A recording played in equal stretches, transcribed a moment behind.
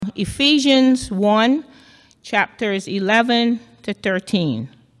Ephesians 1, chapters 11 to 13.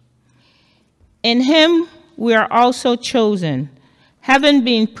 In him we are also chosen, having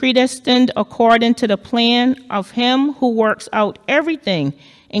been predestined according to the plan of him who works out everything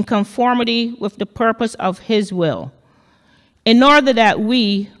in conformity with the purpose of his will, in order that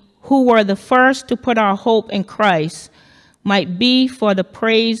we, who were the first to put our hope in Christ, might be for the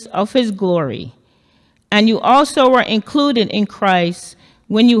praise of his glory. And you also were included in Christ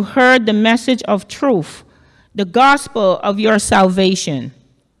when you heard the message of truth, the gospel of your salvation.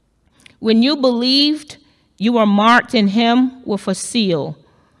 When you believed, you were marked in him with a seal,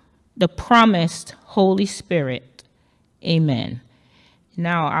 the promised Holy Spirit. Amen.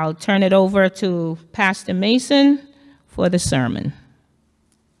 Now I'll turn it over to Pastor Mason for the sermon.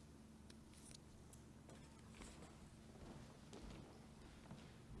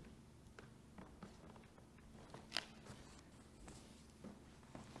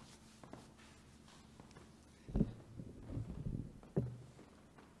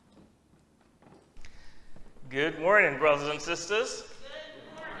 Good morning, brothers and sisters.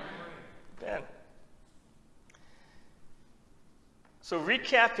 Good morning. So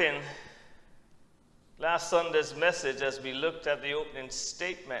recapping last Sunday's message as we looked at the opening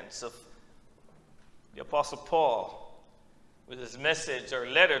statements of the Apostle Paul with his message or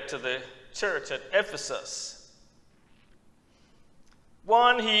letter to the church at Ephesus.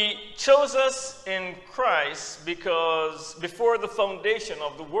 One, he chose us in Christ because before the foundation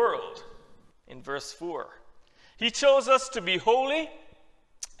of the world, in verse 4. He chose us to be holy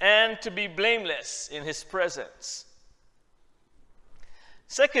and to be blameless in his presence.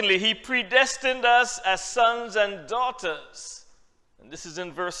 Secondly, he predestined us as sons and daughters. And this is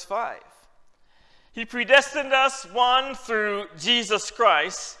in verse 5. He predestined us, 1, through Jesus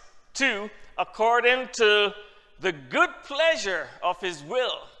Christ, 2, according to the good pleasure of his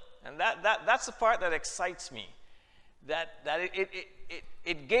will. And that's the part that excites me. That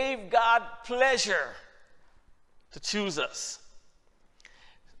it gave God pleasure to choose us.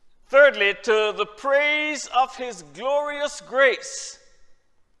 Thirdly, to the praise of his glorious grace.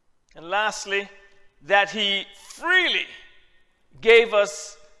 And lastly, that he freely gave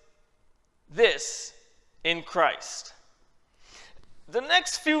us this in Christ. The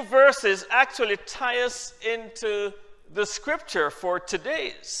next few verses actually tie us into the scripture for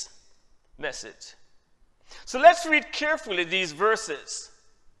today's message. So let's read carefully these verses.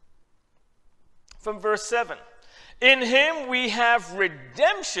 From verse 7. In him we have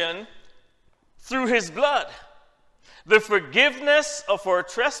redemption through his blood, the forgiveness of our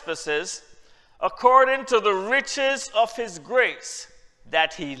trespasses, according to the riches of his grace,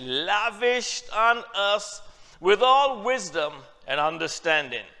 that he lavished on us with all wisdom and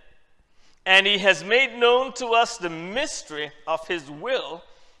understanding. And he has made known to us the mystery of his will,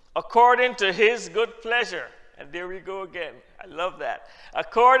 according to his good pleasure. And there we go again. I love that.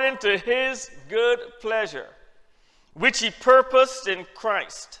 According to his good pleasure, which he purposed in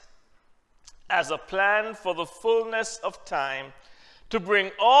Christ as a plan for the fullness of time, to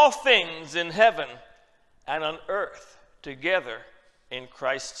bring all things in heaven and on earth together in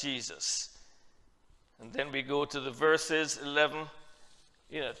Christ Jesus. And then we go to the verses 11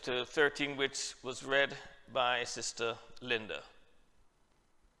 to 13, which was read by Sister Linda.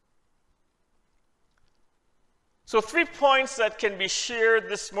 So 3 points that can be shared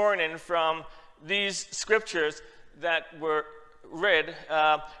this morning from these scriptures that were read.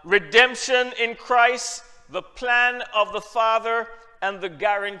 Redemption in Christ, the plan of the Father, and the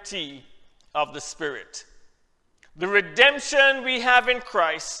guarantee of the Spirit. The redemption we have in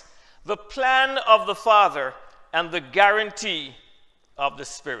Christ, the plan of the Father, and the guarantee of the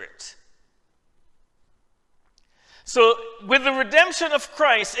Spirit. So with the redemption of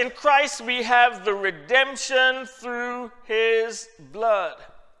Christ, in Christ we have the redemption through his blood.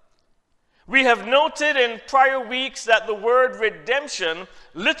 We have noted in prior weeks that the word redemption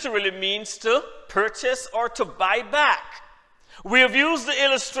literally means to purchase or to buy back. We have used the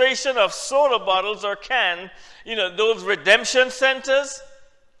illustration of soda bottles or cans, those redemption centers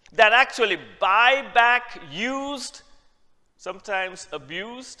that actually buy back used, sometimes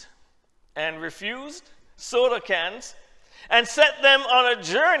abused and refused soda cans, and set them on a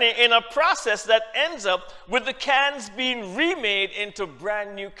journey in a process that ends up with the cans being remade into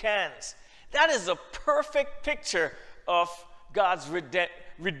brand new cans. That is a perfect picture of God's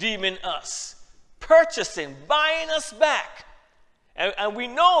redeeming us, purchasing, buying us back. And we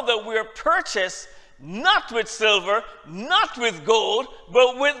know that we're purchased not with silver, not with gold,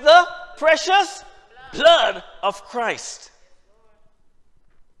 but with the precious blood of Christ.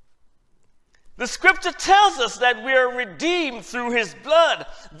 The scripture tells us that we are redeemed through his blood.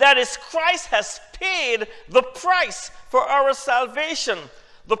 That is, Christ has paid the price for our salvation.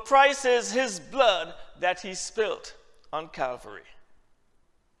 The price is his blood that he spilt on Calvary.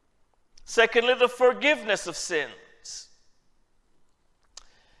 Secondly, the forgiveness of sins.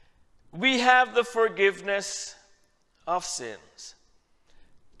 We have the forgiveness of sins.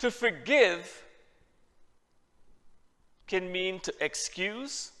 To forgive can mean to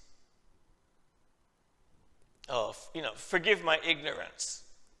excuse. Forgive my ignorance.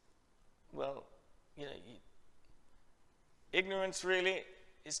 Well, ignorance really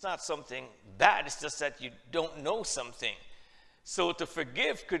is not something bad. It's just that you don't know something. So to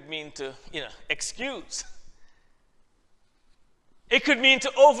forgive could mean to, excuse. It could mean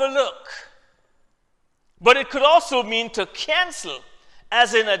to overlook. But it could also mean to cancel,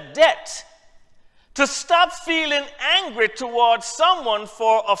 as in a debt. To stop feeling angry towards someone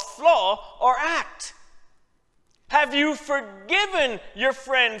for a flaw or act. Have you forgiven your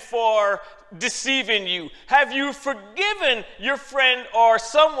friend for deceiving you? Have you forgiven your friend or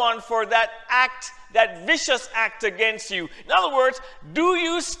someone for that act, that vicious act against you? In other words, do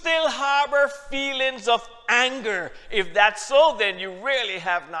you still harbor feelings of anger? If that's so, then you really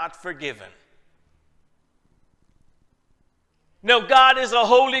have not forgiven. No, God is a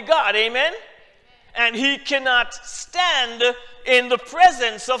holy God, amen? And he cannot stand in the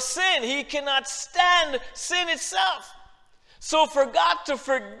presence of sin. He cannot stand sin itself. So for God to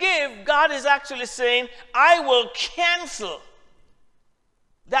forgive, God is actually saying, I will cancel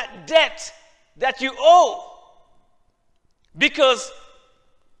that debt that you owe. Because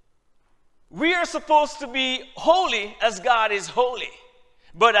we are supposed to be holy as God is holy.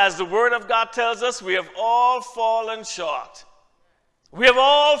 But as the Word of God tells us, we have all fallen short. We have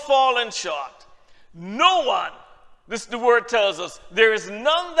all fallen short. No one, the word tells us, there is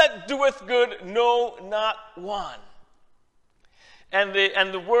none that doeth good, no, not one. And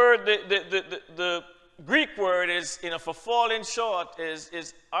the word, the Greek word is, for falling short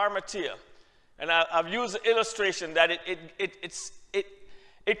is armatia. And I've used the illustration that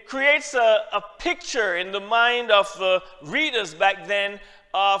it creates a picture in the mind of the readers back then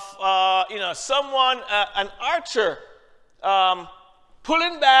of someone, an archer,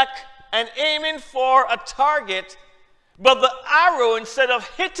 pulling back and aiming for a target, but the arrow, instead of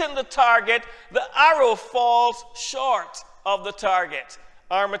hitting the target, the arrow falls short of the target.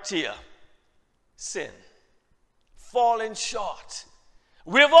 Armatia. Sin. Falling short.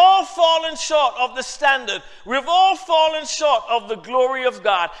 We've all fallen short of the standard. We've all fallen short of the glory of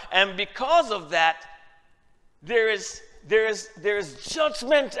God. And because of that, there is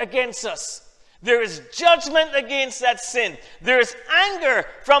judgment against us. There is judgment against that sin. There is anger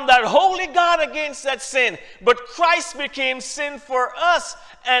from that holy God against that sin. But Christ became sin for us,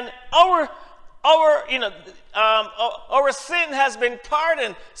 and our sin has been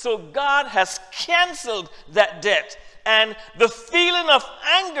pardoned. So God has canceled that debt. And the feeling of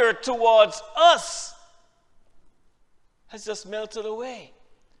anger towards us has just melted away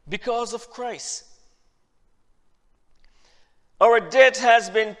because of Christ. Our debt has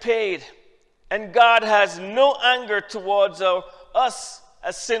been paid. And God has no anger towards us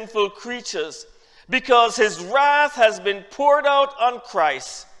as sinful creatures, because his wrath has been poured out on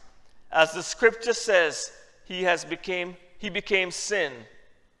Christ. As the scripture says, he became sin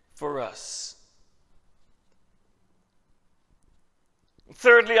for us.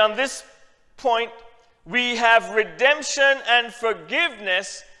 Thirdly, on this point, we have redemption and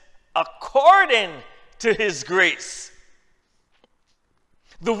forgiveness according to his grace.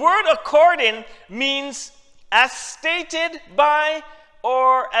 The word according means as stated by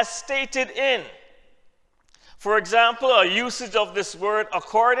or as stated in. For example, a usage of this word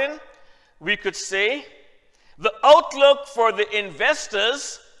according, we could say, the outlook for the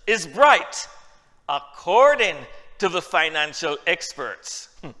investors is bright, according to the financial experts.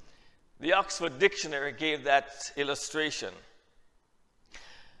 The Oxford Dictionary gave that illustration.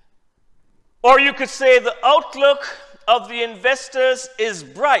 Or you could say the outlook of the investors is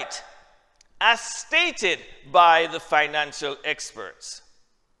bright, as stated by the financial experts.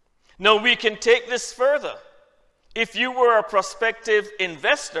 Now we can take this further. If you were a prospective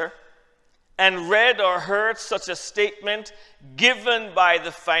investor and read or heard such a statement given by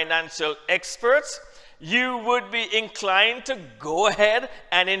the financial experts, you would be inclined to go ahead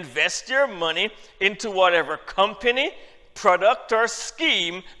and invest your money into whatever company, product, or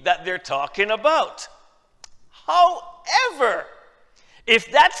scheme that they're talking about. However,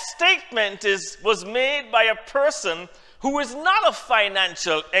 if that statement was made by a person who is not a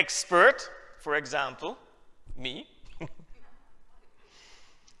financial expert, for example, me,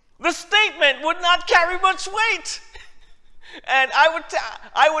 the statement would not carry much weight. And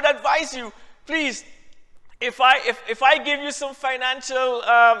I would advise you, please, if I give you some financial,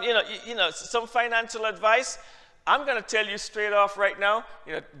 some financial advice, I'm going to tell you straight off right now,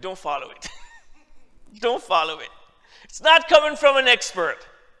 don't follow it. Don't follow it. It's not coming from an expert.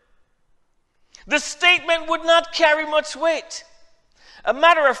 The statement would not carry much weight. A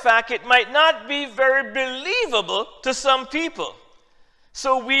matter of fact, it might not be very believable to some people.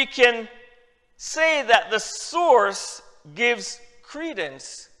 So we can say that the source gives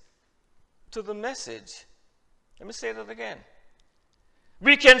credence to the message. Let me say that again.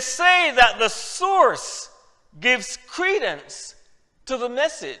 We can say that the source gives credence to the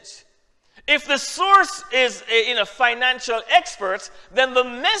message. If the source is a financial expert, then the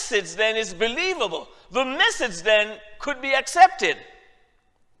message then is believable. The message then could be accepted.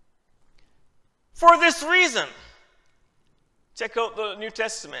 For this reason, check out the New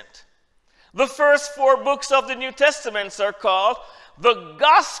Testament. The first 4 books of the New Testament are called the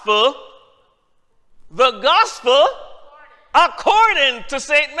Gospel according to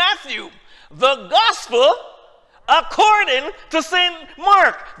St. Matthew, the Gospel according to St.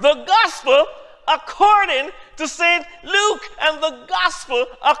 Mark, the Gospel according to St. Luke, and the Gospel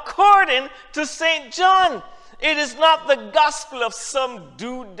according to St. John. It is not the gospel of some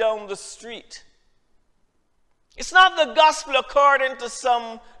dude down the street. It's not the gospel according to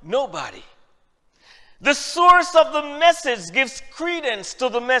some nobody. The source of the message gives credence to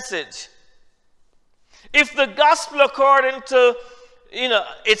the message. If the gospel according to,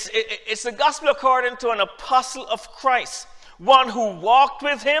 it's the gospel according to an apostle of Christ, one who walked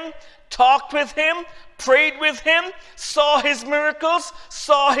with him, talked with him, prayed with him, saw his miracles,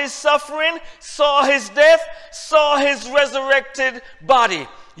 saw his suffering, saw his death, saw his resurrected body.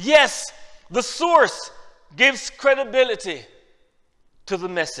 Yes, the source gives credibility to the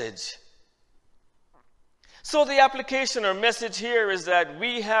message. So the application or message here is that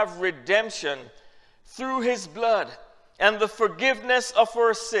we have redemption through his blood and the forgiveness of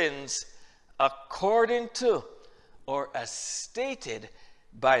our sins according to, or as stated,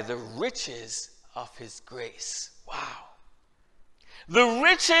 by the riches of his grace. Wow. The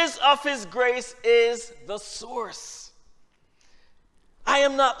riches of his grace is the source. I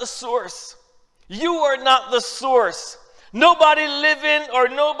am not the source. You are not the source. Nobody living or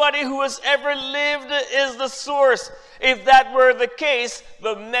nobody who has ever lived is the source. If that were the case,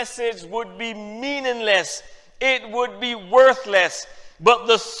 the message would be meaningless. It would be worthless. But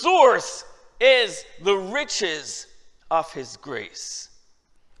the source is the riches of his grace.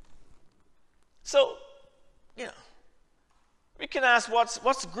 So, we can ask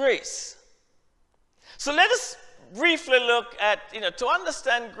what's grace? So let us briefly look at, to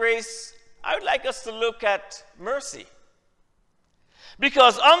understand grace, I would like us to look at mercy.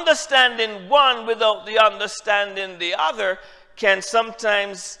 Because understanding one without the understanding the other can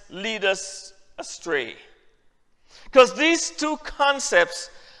sometimes lead us astray. Because these two concepts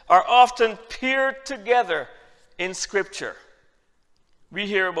are often paired together in Scripture. We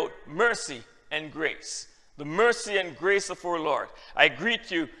hear about mercy and grace. The mercy and grace of our Lord. I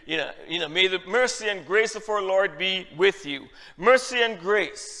greet you, may the mercy and grace of our Lord be with you. Mercy and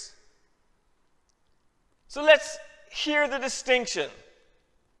grace. So let's hear the distinction.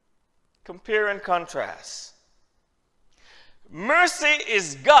 Compare and contrast. Mercy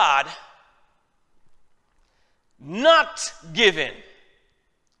is God not giving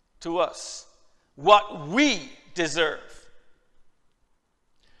to us what we deserve.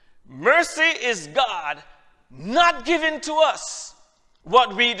 Mercy is God not giving to us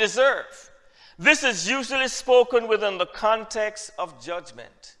what we deserve. This is usually spoken within the context of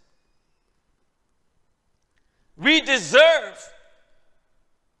judgment. We deserve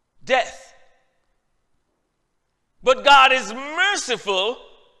death. But God is merciful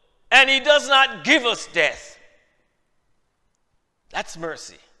and he does not give us death. That's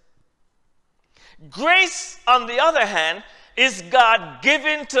mercy. Grace, on the other hand, is God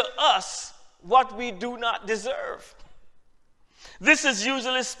giving to us what we do not deserve. This is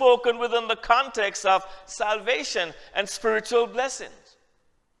usually spoken within the context of salvation and spiritual blessings.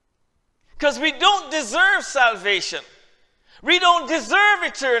 Because we don't deserve salvation. We don't deserve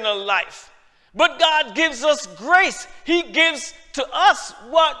eternal life. But God gives us grace. He gives to us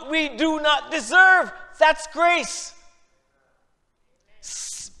what we do not deserve. That's grace.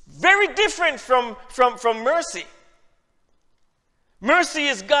 Very different from mercy. Mercy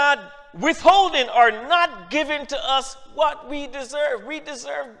is God withholding or not giving to us what we deserve. We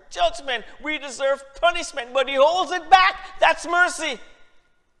deserve judgment. We deserve punishment. But he holds it back. That's mercy.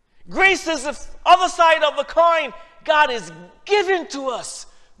 Grace is the other side of the coin. God is giving to us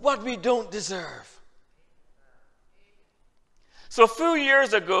what we don't deserve. So a few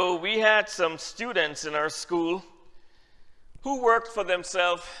years ago, we had some students in our school who worked for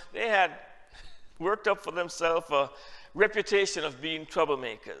themselves. They had worked up for themselves a reputation of being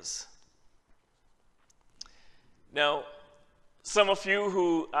troublemakers. Now, some of you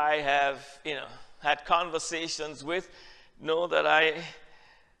who I have, had conversations with know that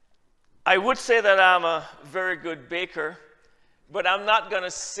I would say that I'm a very good baker, but I'm not going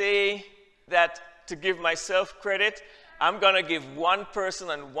to say that to give myself credit. I'm going to give one person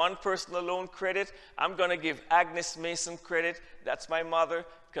and one person alone credit. I'm going to give Agnes Mason credit. That's my mother,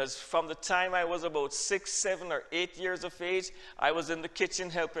 because from the time I was about 6, 7, or 8 years of age, I was in the kitchen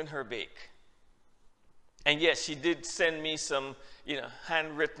helping her bake. And yes, she did send me some,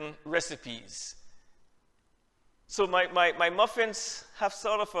 handwritten recipes. So my muffins have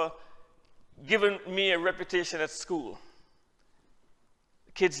sort of given me a reputation at school.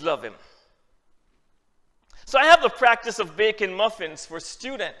 The kids love him. So I have the practice of baking muffins for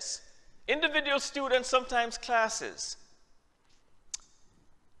students, individual students, sometimes classes,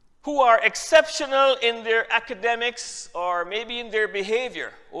 who are exceptional in their academics or maybe in their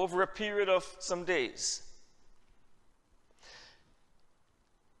behavior over a period of some days.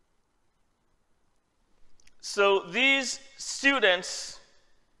 So these students,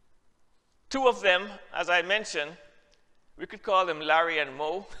 2 of them, as I mentioned, we could call them Larry and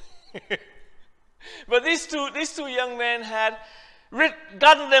Mo. But these two young men had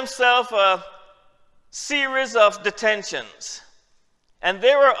gotten themselves a series of detentions. And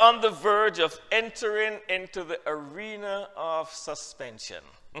they were on the verge of entering into the arena of suspension.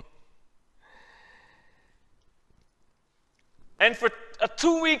 And for a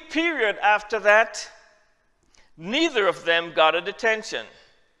 2-week period after that, neither of them got a detention.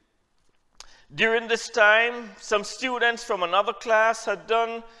 During this time, some students from another class had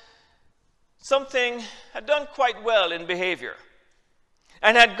done quite well in behavior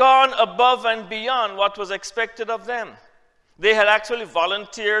and had gone above and beyond what was expected of them. They had actually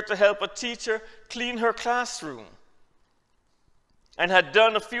volunteered to help a teacher clean her classroom and had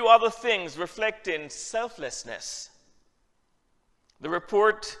done a few other things reflecting selflessness. The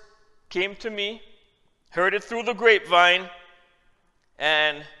report came to me, heard it through the grapevine,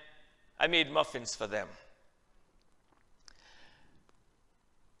 and I made muffins for them.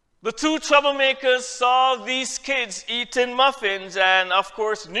 The 2 troublemakers saw these kids eating muffins and, of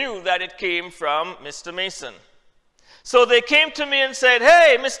course, knew that it came from Mr. Mason. So they came to me and said,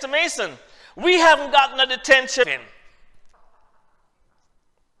 "Hey, Mr. Mason, we haven't gotten a detention."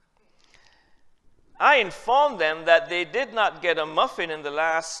 I informed them that they did not get a muffin in the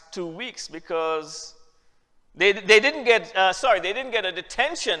last 2 weeks because they didn't get a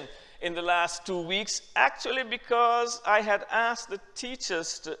detention in the last 2 weeks, actually because I had asked the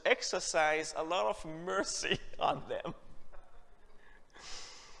teachers to exercise a lot of mercy on them.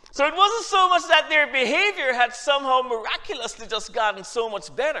 So it wasn't so much that their behavior had somehow miraculously just gotten so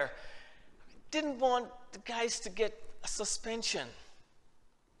much better. I didn't want the guys to get a suspension.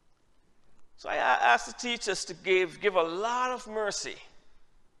 So I asked the teachers to give a lot of mercy.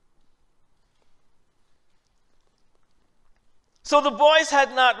 So the boys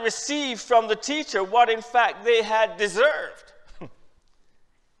had not received from the teacher what in fact they had deserved.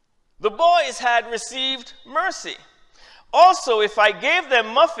 The boys had received mercy. Also, if I gave them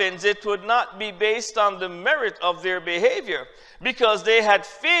muffins, it would not be based on the merit of their behavior, because they had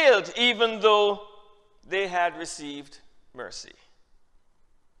failed even though they had received mercy.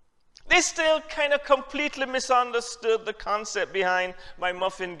 They still kind of completely misunderstood the concept behind my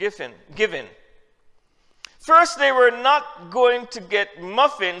muffin giving. First, they were not going to get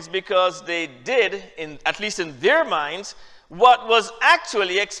muffins because they did, at least in their minds, what was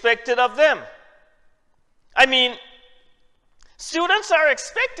actually expected of them. I mean, students are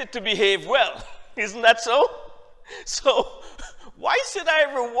expected to behave well. Isn't that so? So, why should I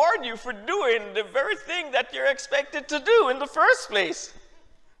reward you for doing the very thing that you're expected to do in the first place?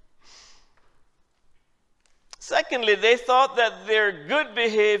 Secondly, they thought that their good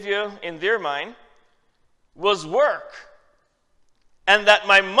behavior in their mind was work, and that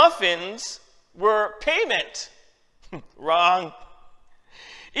my muffins were payment. Wrong.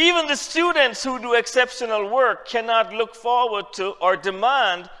 Even the students who do exceptional work cannot look forward to or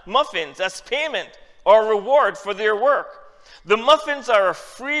demand muffins as payment or reward for their work. The muffins are a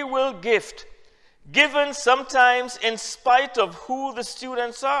free will gift, given sometimes in spite of who the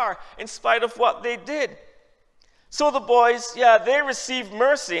students are, in spite of what they did. So the boys, they received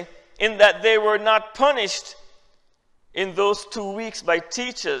mercy in that they were not punished in those 2 weeks by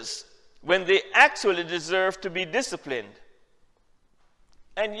teachers when they actually deserved to be disciplined.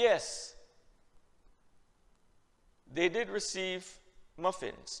 And yes, they did receive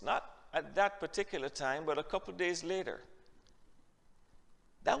muffins, not at that particular time, but a couple days later.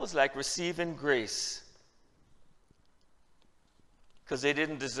 That was like receiving grace, because they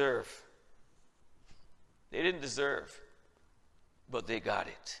didn't deserve. They didn't deserve, but they got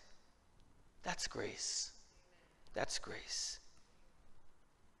it. That's grace. That's grace.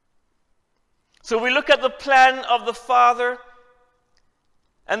 So we look at the plan of the Father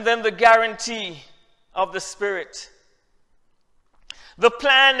and then the guarantee of the Spirit. The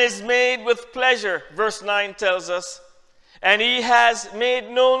plan is made with pleasure, verse 9 tells us, and he has made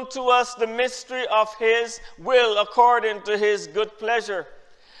known to us the mystery of his will according to his good pleasure.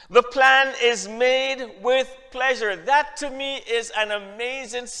 The plan is made with pleasure. That to me is an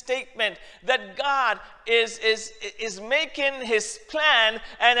amazing statement, that God is making his plan,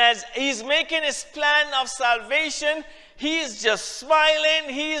 and as he's making his plan of salvation, he's just smiling.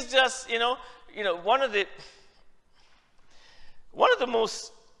 He's just, one of the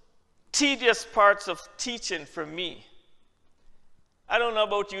most tedious parts of teaching for me. I don't know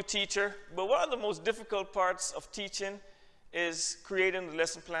about you, teacher, but one of the most difficult parts of teaching is creating the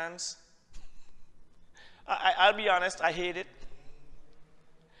lesson plans. I'll be honest, I hate it.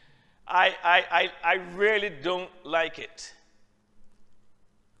 I really don't like it.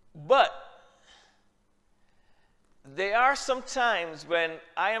 But there are some times when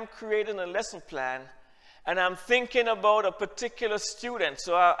I am creating a lesson plan and I'm thinking about a particular student.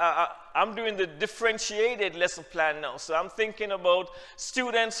 So I'm doing the differentiated lesson plan now. So I'm thinking about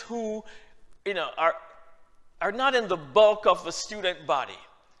students who, are not in the bulk of the student body.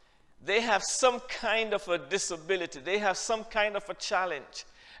 They have some kind of a disability. They have some kind of a challenge.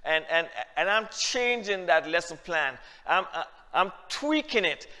 And I'm changing that lesson plan. I'm tweaking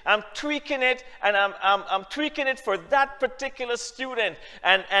it. I'm tweaking it, and I'm tweaking it for that particular student.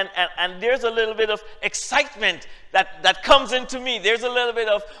 And there's a little bit of excitement that comes into me. There's a little bit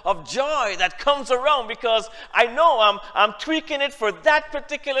of joy that comes around, because I know I'm tweaking it for that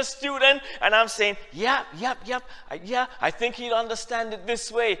particular student, and I'm saying, yeah, I think he'll understand it this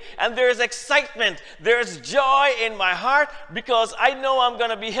way. And there's excitement. There's joy in my heart, because I know I'm going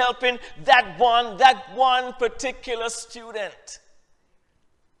to be helping that one particular student.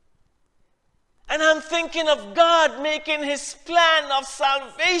 And I'm thinking of God making his plan of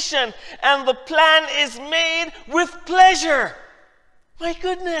salvation, and the plan is made with pleasure. My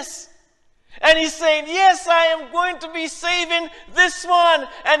goodness. And he's saying, yes, I am going to be saving this one.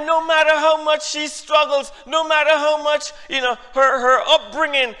 And no matter how much she struggles, no matter how much, her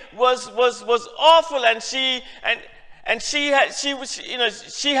upbringing was awful, and she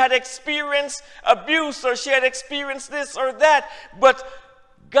had experienced abuse, or she had experienced this or that, but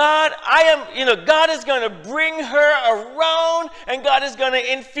God is going to bring her around, and God is going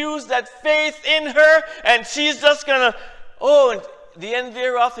to infuse that faith in her, and she's just going to, and the end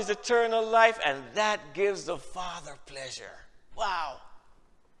thereof is eternal life, and that gives the Father pleasure. Wow.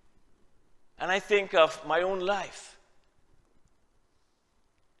 And I think of my own life.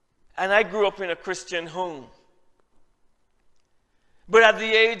 And I grew up in a Christian home. But at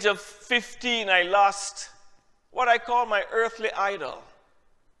the age of 15, I lost what I call my earthly idol.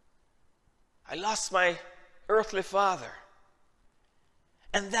 I lost my earthly father.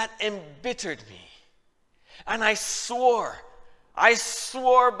 And that embittered me. And I swore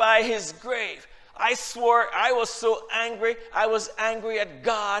by his grave. I swore. I was so angry. I was angry at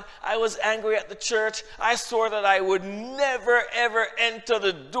God. I was angry at the church. I swore that I would never, ever enter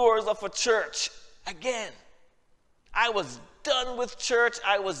the doors of a church again. I was done with church.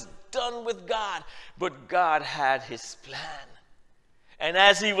 I was done with God. But God had his plan. And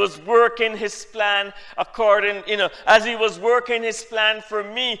as he was working his plan as he was working his plan for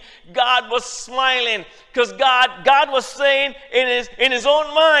me, God was smiling, because God was saying in his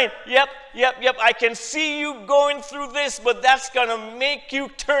own mind, yep, I can see you going through this, but that's going to make you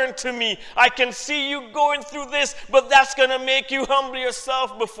turn to me. I can see you going through this, but that's going to make you humble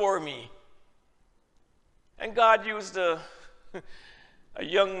yourself before me. And God used a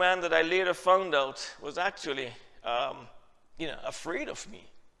young man that I later found out was actually afraid of me.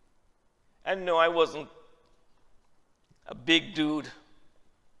 And no, I wasn't a big dude,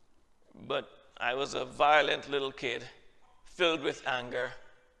 but I was a violent little kid, filled with anger.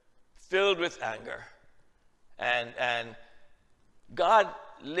 And God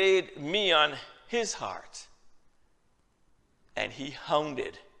laid me on his heart, and he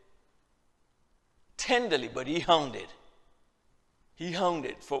hounded. Tenderly, but he hounded. He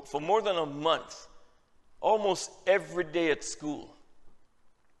hounded for more than a month. Almost every day at school,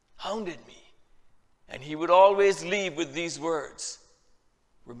 hounded me. And he would always leave with these words,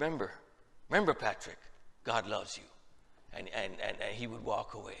 remember, Patrick, God loves you. And he would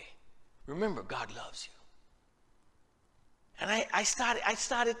walk away. Remember, God loves you. And I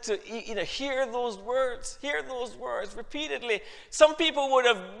started to hear those words repeatedly. Some people would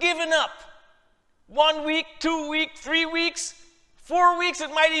have given up. 1 week, 2 weeks, 3 weeks, 4 weeks.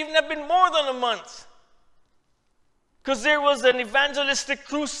 It might even have been more than a month. Because there was an evangelistic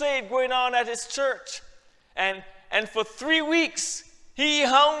crusade going on at his church. And for 3 weeks, he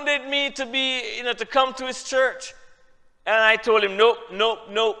hounded me to come to his church. And I told him, nope.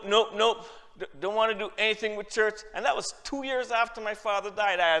 Don't want to do anything with church. And that was 2 years after my father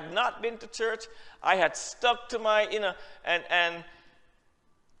died. I had not been to church. I had stuck to my, and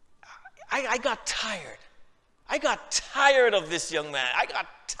I got tired. I got tired of this young man. I got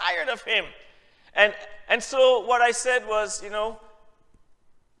tired of him. And so what I said was,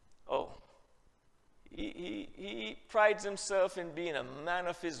 he prides himself in being a man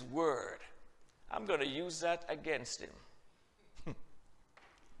of his word. I'm going to use that against him.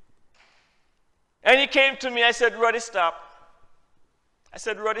 And he came to me. I said, Ruddy, stop. I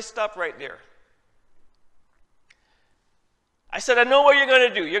said, Ruddy, stop right there. I said, I know what you're going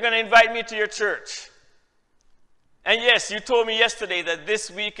to do. You're going to invite me to your church. And yes, you told me yesterday that this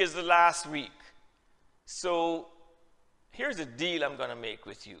week is the last week. So here's a deal I'm going to make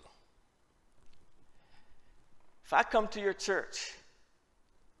with you. If I come to your church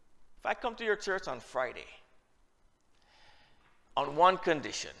on Friday, on one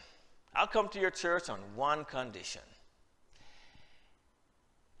condition, I'll come to your church on one condition.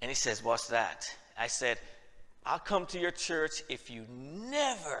 And he says, what's that? I said, I'll come to your church if you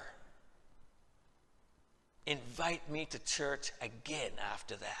never invite me to church again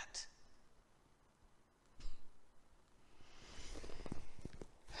after that.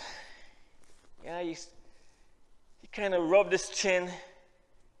 Yeah, he kind of rubbed his chin.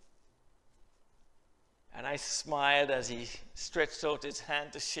 And I smiled as he stretched out his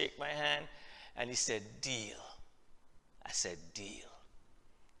hand to shake my hand. And he said, deal. I said, deal.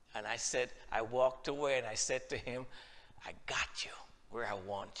 And I walked away and I said to him, I got you where I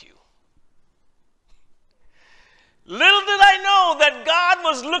want you. Little did I know that God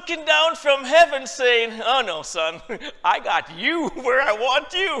was looking down from heaven saying, oh no, son, I got you where I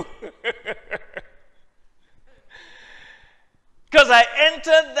want you. Because I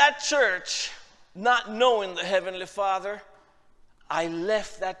entered that church not knowing the Heavenly Father. I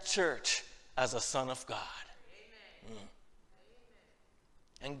left that church as a son of God. Amen.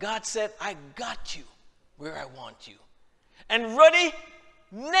 And God said, I got you where I want you. And Ruddy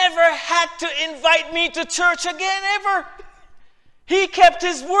never had to invite me to church again, ever. He kept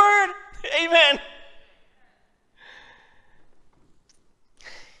his word. Amen.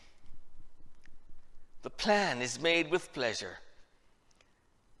 The plan is made with pleasure.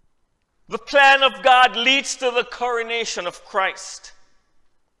 The plan of God leads to the coronation of Christ.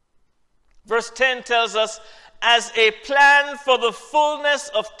 Verse 10 tells us, as a plan for the fullness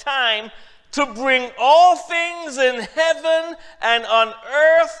of time to bring all things in heaven and on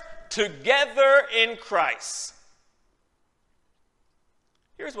earth together in Christ.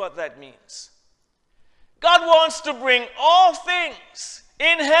 Here's what that means. God wants to bring all things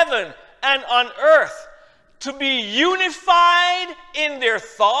in heaven and on earth to be unified in their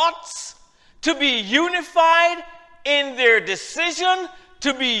thoughts, to be unified in their decision,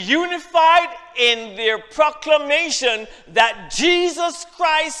 to be unified in their proclamation that Jesus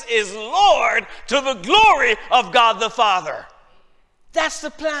Christ is Lord to the glory of God the Father. That's the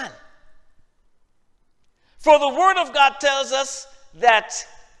plan. For the Word of God tells us that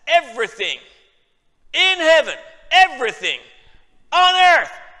everything in heaven, everything on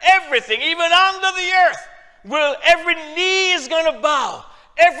earth, everything, even under the earth, every knee is going to bow.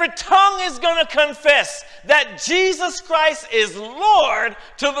 Every tongue is going to confess that Jesus Christ is Lord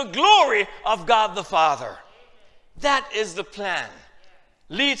to the glory of God the Father. That is the plan.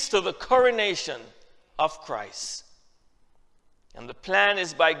 Leads to the coronation of Christ. And the plan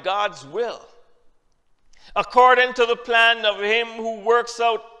is by God's will. According to the plan of him who works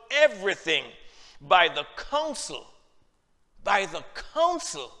out everything by the counsel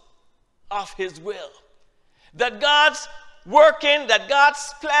of his will. That God's working, that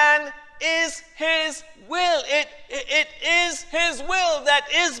God's plan is his will. It is his will that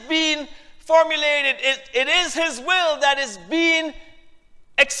is being formulated. It is his will that is being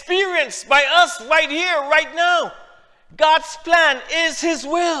experienced by us right here, right now. God's plan is his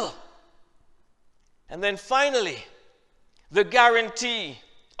will. And then finally, the guarantee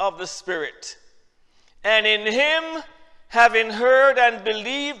of the Spirit. And in him, having heard and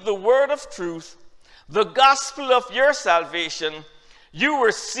believed the word of truth, the gospel of your salvation, You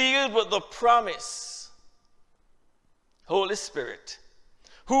were sealed with the promise, Holy Spirit,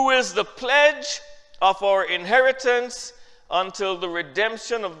 who is the pledge of our inheritance until the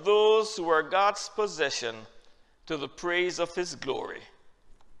redemption of those who are God's possession, to the praise of his glory.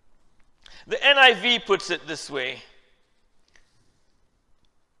 The NIV puts it this way: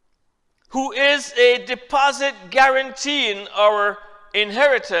 who is a deposit guaranteeing our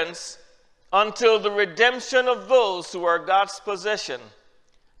inheritance until the redemption of those who are God's possession,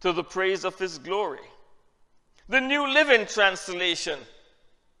 to the praise of his glory. The New Living Translation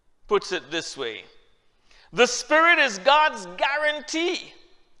puts it this way: the Spirit is God's guarantee.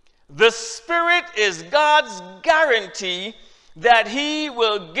 The Spirit is God's guarantee that he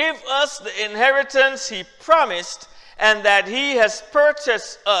will give us the inheritance he promised, and that he has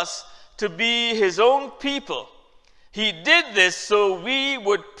purchased us to be his own people. He did this so we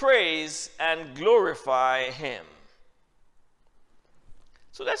would praise and glorify him.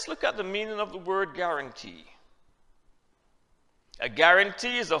 So let's look at the meaning of the word guarantee. A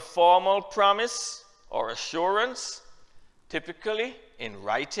guarantee is a formal promise or assurance, typically in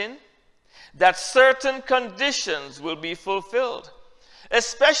writing, that certain conditions will be fulfilled,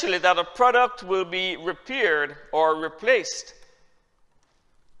 especially that a product will be repaired or replaced.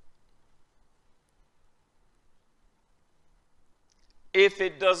 If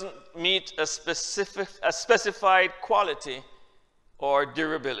it doesn't meet a specified quality or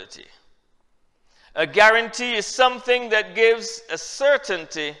durability. A guarantee is something that gives a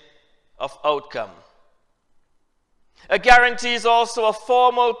certainty of outcome. A guarantee is also a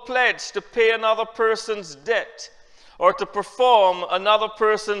formal pledge to pay another person's debt or to perform another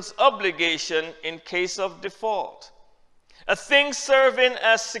person's obligation in case of default. A thing serving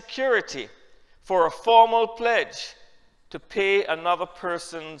as security for a formal pledge to pay another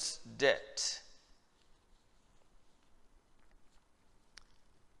person's debt.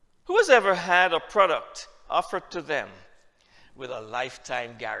 Who has ever had a product offered to them with a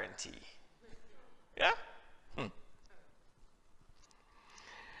lifetime guarantee? Yeah?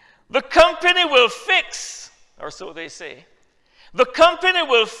 The company will fix, or so they say, the company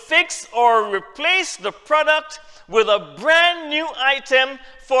will fix or replace the product with a brand new item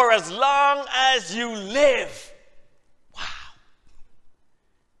for as long as you live.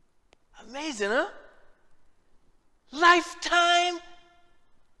 Amazing, huh? Lifetime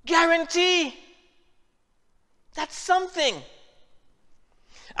guarantee. That's something.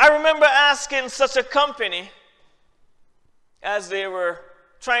 I remember asking such a company as they were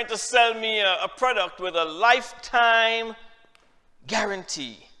trying to sell me a product with a lifetime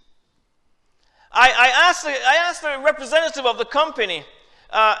guarantee. I asked the representative of the company,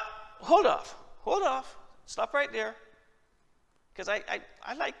 hold off, stop right there. Because I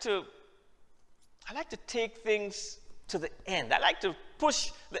like to take things to the end. I like to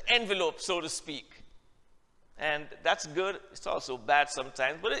push the envelope, so to speak. And that's good. It's also bad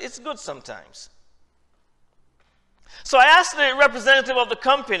sometimes, but it's good sometimes. So I asked the representative of the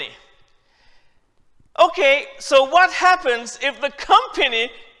company, okay, so what happens if the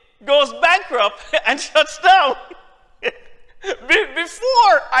company goes bankrupt and shuts down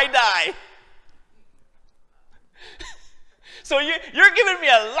before I die? So you're giving me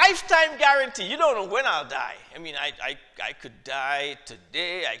a lifetime guarantee. You don't know when I'll die. I mean, I could die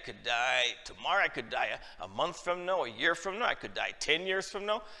today. I could die tomorrow. I could die a month from now, a year from now. I could die 10 years from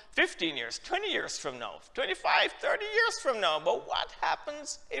now, 15 years, 20 years from now, 25, 30 years from now. But what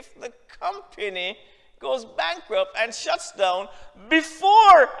happens if the company goes bankrupt and shuts down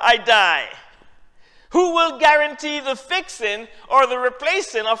before I die? Who will guarantee the fixing or the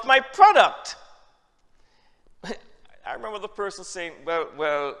replacing of my product? I remember the person saying,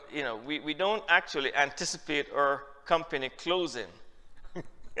 well, you know, we don't actually anticipate our company closing.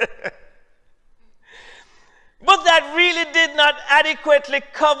 But that really did not adequately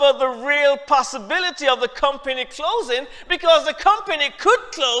cover the real possibility of the company closing, because the company could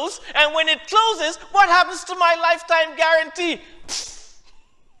close, and when it closes, what happens to my lifetime guarantee?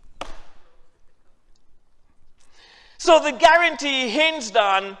 So the guarantee hinged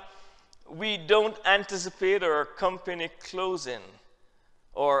on, we don't anticipate our company closing,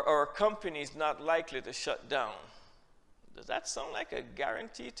 or our company is not likely to shut down. Does that sound like a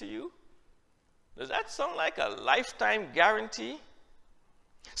guarantee to you? Does that sound like a lifetime guarantee?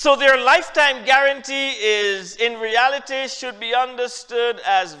 So their lifetime guarantee is, in reality, should be understood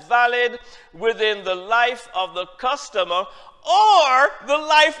as valid within the life of the customer or the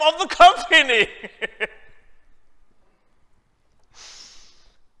life of the company.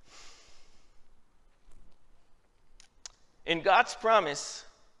 In God's promise,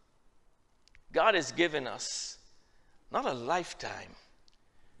 God has given us not a lifetime,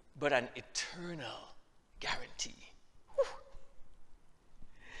 but an eternal guarantee. Whew.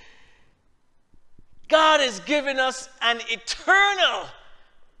 God has given us an eternal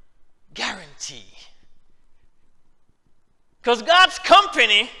guarantee. Because God's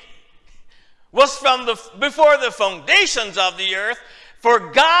company was from before the foundations of the earth, for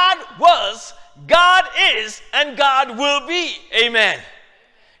God was, God is, and God will be. Amen.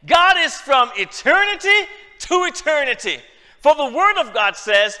 God is from eternity to eternity. For the Word of God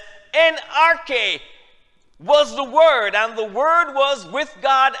says, en arche was the Word, and the Word was with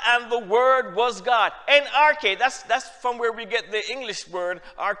God, and the Word was God. En arche, that's from where we get the English word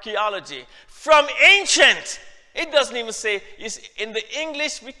archaeology. From ancient. It doesn't even say, in the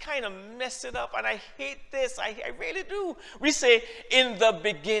English, we kind of mess it up, and I hate this. I really do. We say, in the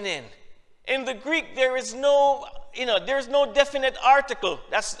beginning. In the Greek, there is no, there's no definite article.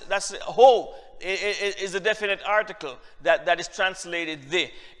 That's ho is a definite article that is translated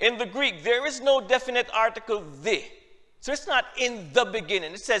the. In the Greek, there is no definite article the. So it's not in the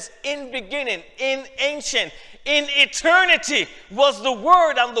beginning. It says in beginning, in ancient, in eternity was the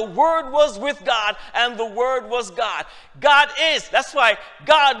Word, and the Word was with God, and the Word was God. God is. That's why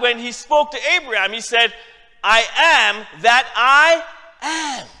God, when he spoke to Abraham, he said, I am that I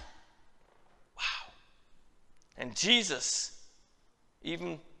am. Wow. And Jesus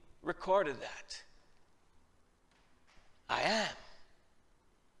even recorded that. I am.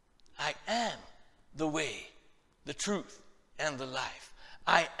 I am the way, the truth, and the life.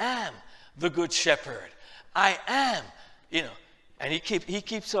 I am the good shepherd. I am, and he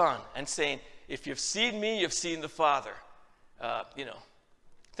keeps on and saying, if you've seen me, you've seen the Father.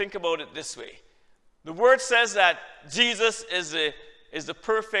 Think about it this way. The Word says that Jesus is the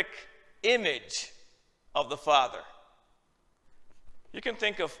perfect image of the Father. You can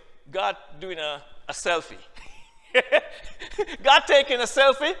think of God doing a selfie. God taking a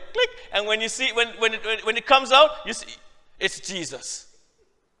selfie, click, and when you see when it comes out, you see it's Jesus.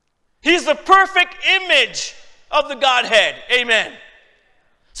 He's the perfect image of the Godhead. Amen.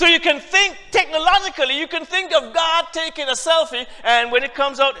 So you can think technologically, you can think of God taking a selfie, and when it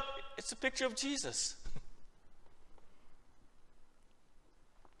comes out, it's a picture of Jesus.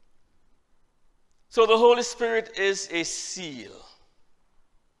 So the Holy Spirit is a seal.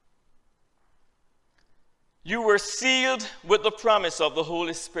 You were sealed with the promise of the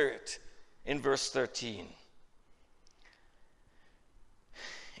Holy Spirit in verse 13.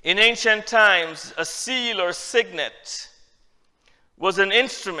 In ancient times, a seal or signet was an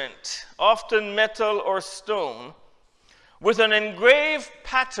instrument, often metal or stone, with an engraved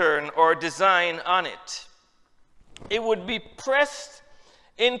pattern or design on it. It would be pressed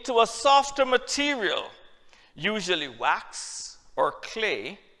into a softer material, usually wax or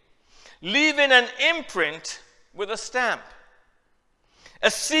clay, leaving an imprint with a stamp.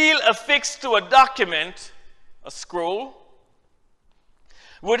 A seal affixed to a document, a scroll,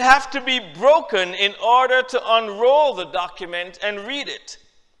 would have to be broken in order to unroll the document and read it.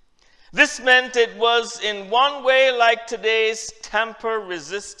 This meant it was in one way like today's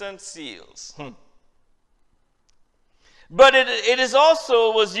tamper-resistant seals. But it is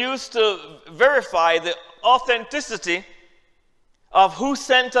also was used to verify the authenticity of who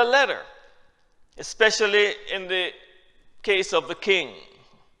sent a letter, especially in the case of the king,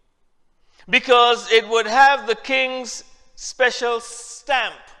 because it would have the king's special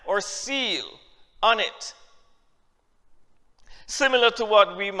stamp or seal on it, similar to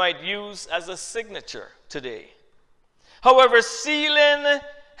what we might use as a signature today. However, sealing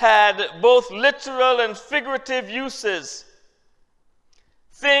had both literal and figurative uses.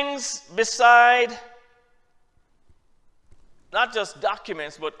 Things beside not just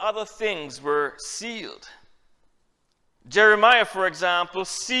documents, but other things were sealed. Jeremiah, for example,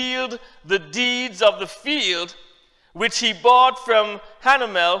 sealed the deeds of the field which he bought from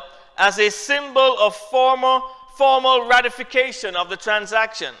Hanamel as a symbol of formal ratification of the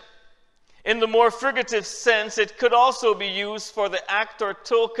transaction. In the more figurative sense, it could also be used for the act or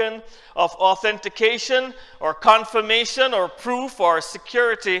token of authentication or confirmation or proof or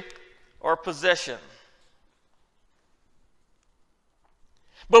security or possession.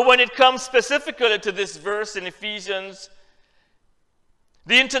 But when it comes specifically to this verse in Ephesians,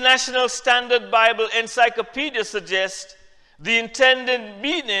 the International Standard Bible Encyclopedia suggests the intended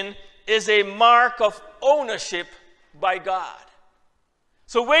meaning is a mark of ownership by God.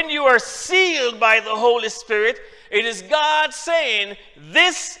 So when you are sealed by the Holy Spirit, it is God saying,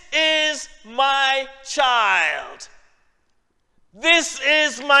 "This is my child. This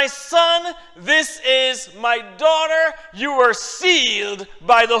is my son. This is my daughter. You are sealed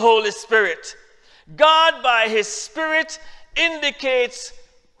by the Holy Spirit." God, by his Spirit, indicates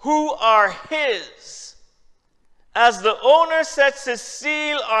who are his. As the owner sets his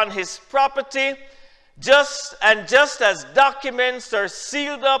seal on his property, just as documents are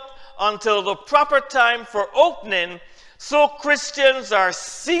sealed up until the proper time for opening, so Christians are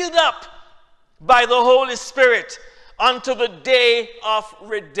sealed up by the Holy Spirit unto the day of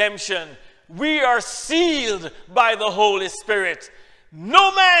redemption. We are sealed by the Holy Spirit.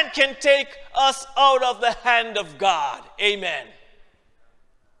 No man can take us out of the hand of God. Amen.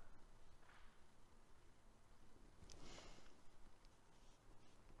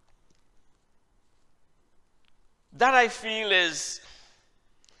 That, I feel, is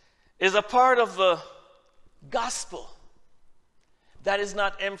a part of the gospel that is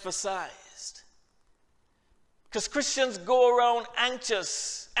not emphasized. Because Christians go around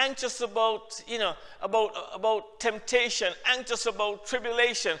anxious about, about temptation, anxious about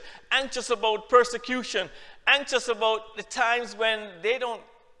tribulation, anxious about persecution, anxious about the times when they don't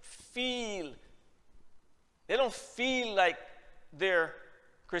feel like they're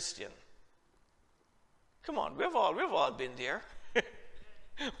Christian. Come on, we've all been there.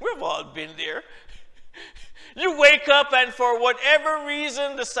 We've all been there. You wake up, and for whatever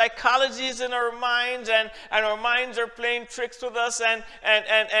reason, the psychology is in our minds, and our minds are playing tricks with us, and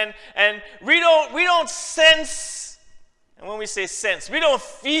we don't sense. And when we say sense, we don't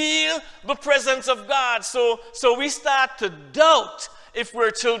feel the presence of God. So we start to doubt if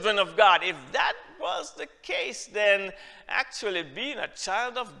we're children of God. If that was the case, then actually being a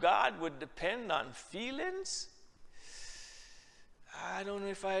child of God would depend on feelings. I don't know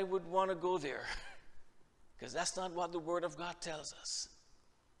if I would want to go there, because that's not what the Word of God tells us.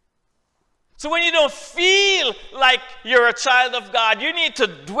 So when you don't feel like you're a child of God, you need to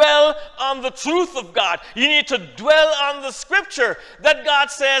dwell on the truth of God. You need to dwell on the Scripture that God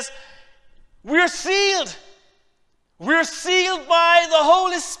says we're sealed. We're sealed by the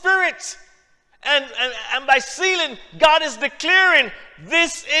Holy Spirit. And by sealing, God is declaring,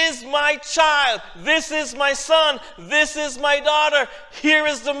 this is my child, this is my son, this is my daughter, here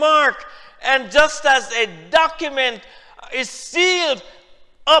is the mark. And just as a document is sealed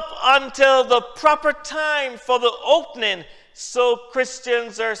up until the proper time for the opening, so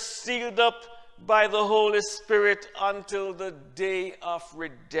Christians are sealed up by the Holy Spirit until the day of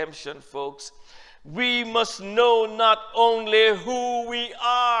redemption, folks. We must know not only who we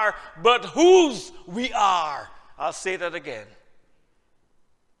are, but whose we are. I'll say that again.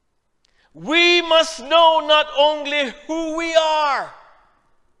 We must know not only who we are,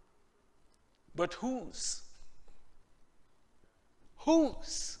 but whose.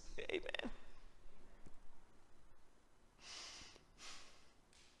 Whose. Amen.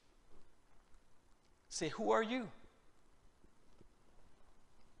 Say, who are you?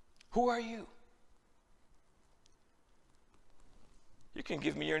 Who are you? You can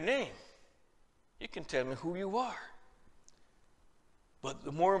give me your name. You can tell me who you are. But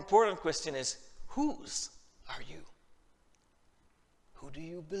the more important question is, whose are you? Who do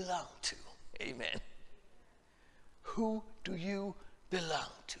you belong to? Amen. Who do you belong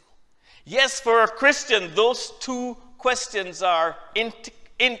to? Yes, for a Christian, those two questions are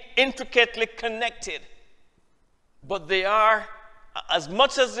intricately connected. But they are, as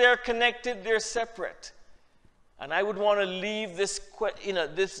much as they're connected, they're separate. And I would want to leave this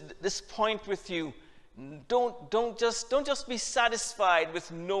point with you. Don't just be satisfied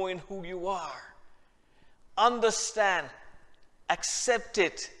with knowing who you are. Understand, accept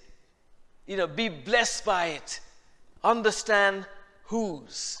it. Be blessed by it. Understand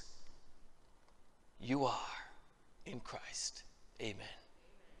whose you are in Christ. Amen.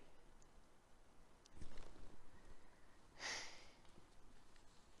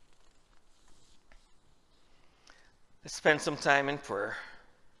 Let's spend some time in prayer.